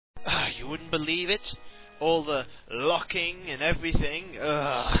You wouldn't believe it. All the locking and everything.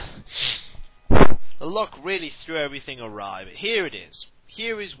 The lock really threw everything awry, but here it is.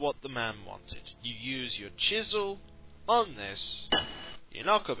 Here is what the man wanted. You use your chisel on this, you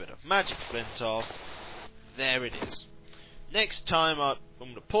knock a bit of magic flint off, there it is. Next time I'm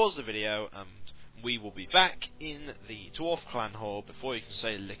going to pause the video and we will be back in the Dwarf Clan Hall before you can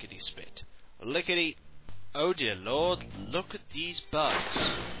say lickety spit. Lickety, oh dear lord, look at these bugs.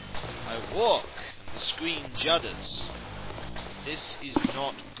 I walk and the screen judders. This is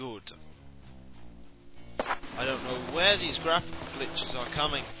not good. I don't know where these graphical glitches are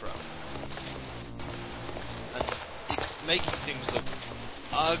coming from. And it's making things look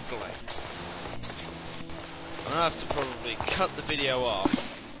ugly. I'm gonna have to probably cut the video off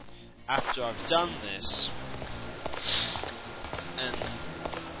after I've done this and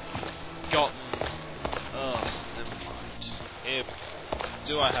gotten... oh, never mind. Here we go.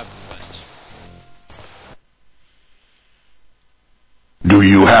 Do I have the flint? Do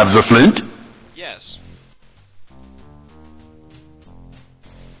you have the flint? Yes.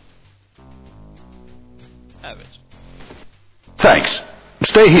 Have it. Thanks.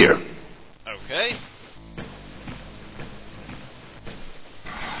 Stay here. Okay.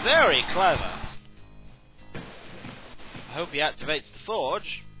 Very clever. I hope he activates the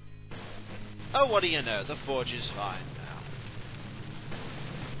forge. Oh, what do you know? The forge is fine now.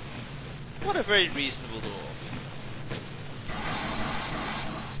 What a very reasonable dwarf.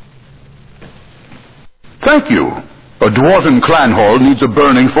 Thank you. A dwarven clan hall needs a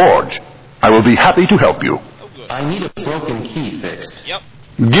burning forge. I will be happy to help you. Oh, good. I need a broken key fixed. Yep.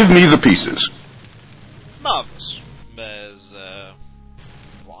 Give me the pieces. Marvellous. There's,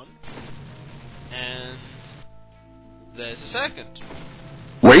 one. And there's a second.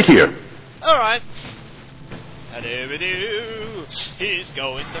 Wait here. Alright. A-doo-ba-doo. He's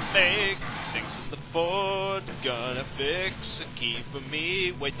going to make things in the forge. Gonna fix a key for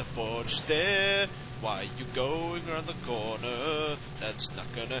me. Wait, the forge is there. Why are you going around the corner? That's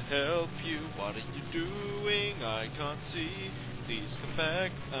not gonna help you. What are you doing? I can't see. Please come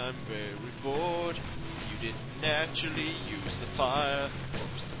back. I'm very bored. You didn't actually use the fire. What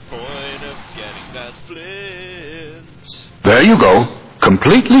was the point of getting that flint? There you go.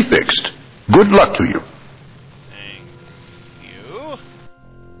 Completely fixed. Good luck to you. Thank you.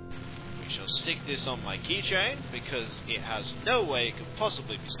 We shall stick this on my keychain because it has no way it could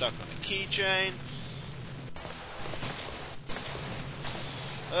possibly be stuck on a keychain.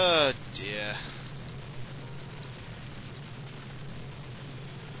 Oh dear.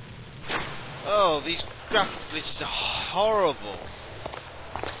 Oh, these graphic glitches are horrible.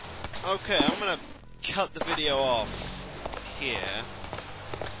 Okay, I'm gonna cut the video off here.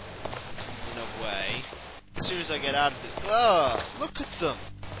 In a way. As soon as I get out of this... look at them!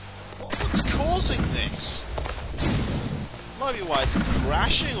 What's causing this? Might be why it's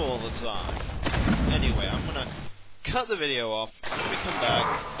crashing all the time. Anyway, I'm gonna cut the video off. When we come back,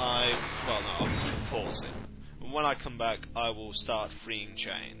 I'll pause it. And when I come back, I will start freeing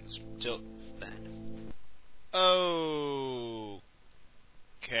chains. Till then.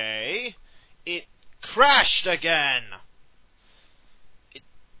 Okay. It crashed again!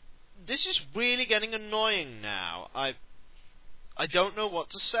 This is really getting annoying now. I don't know what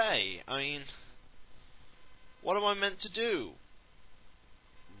to say. I mean, what am I meant to do?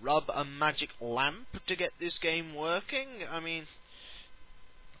 Rub a magic lamp to get this game working? I mean,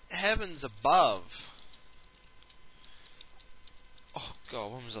 heavens above. Oh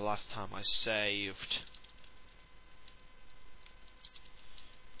god, when was the last time I saved?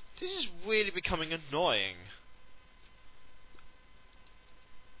 This is really becoming annoying.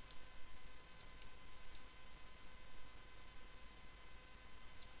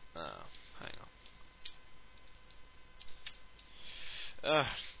 Oh, hang on.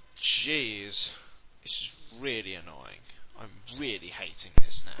 Jeez. This is really annoying. I'm really hating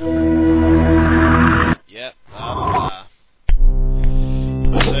this now. Yep, blah blah.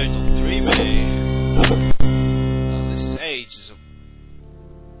 Episode on 3B. Oh, this is ages of...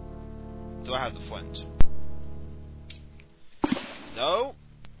 Do I have the flint? No.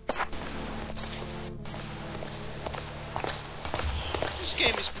 This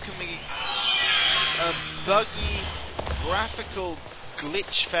game is becoming a buggy, graphical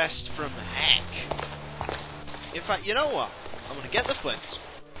glitch fest from heck. In fact, you know what? I'm gonna get the flint.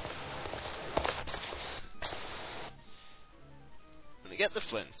 I'm gonna get the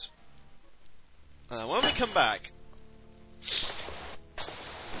flint. And when we come back,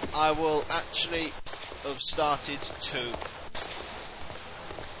 I will actually have started to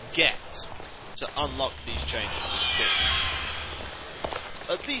unlock these chains.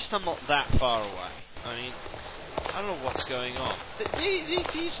 at least I'm not that far away. I mean, I don't know what's going on.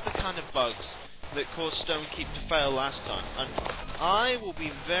 These are the kind of bugs that caused Stonekeep to fail last time, and I will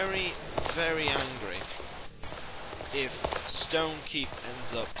be very, very angry if Stonekeep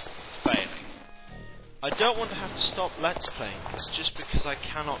ends up failing. I don't want to have to stop Let's Playing this just because I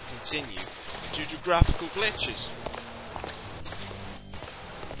cannot continue due to graphical glitches.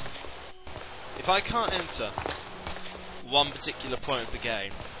 If I can't enter one particular point of the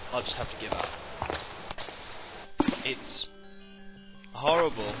game, I'll just have to give up. It's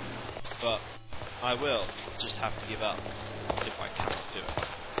horrible, but I will just have to give up if I cannot do it.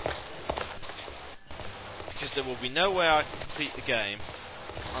 Because there will be no way I can complete the game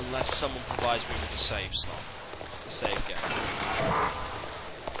unless someone provides me with a save slot, a save game,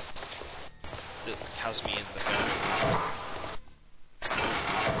 that has me in the game.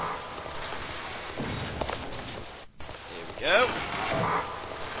 Here we go.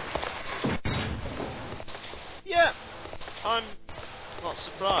 Yeah, I'm not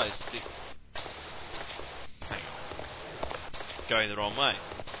surprised. Hang on. Going the wrong way.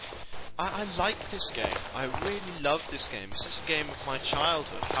 I like this game. I really love this game. This is a game of my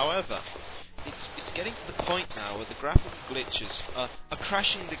childhood. However, it's getting to the point now where the graphical glitches are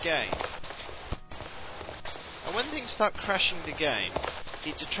crashing the game. And when things start crashing the game,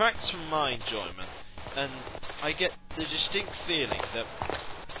 it detracts from my enjoyment, and I get the distinct feeling that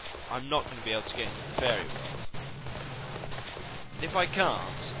I'm not going to be able to get into the fairy world. If I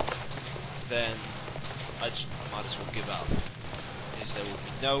can't, then I might as well give up. Because there will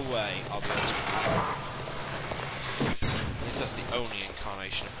be no way I'll be able to. At least that's the only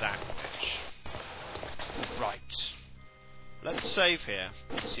incarnation of that glitch. Right. Let's save here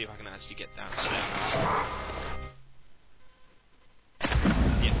and see if I can actually get downstairs.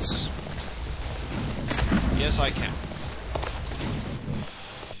 Yes. Yes, I can.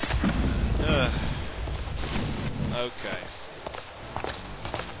 Okay.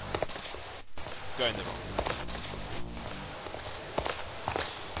 Going the wrong way.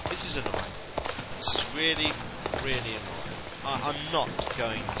 This is annoying. This is really, really annoying. I'm not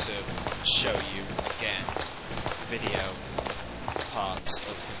going to show you again video parts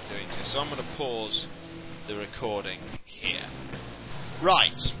of him doing this, so I'm going to pause the recording here.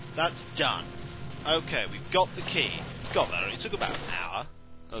 Right, that's done. Okay, we've got the key. Got that. It took about an hour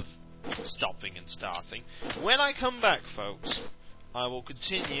of stopping and starting. When I come back, folks, I will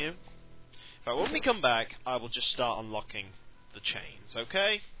continue. In fact, when we come back, I will just start unlocking the chains,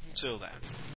 okay? Until then.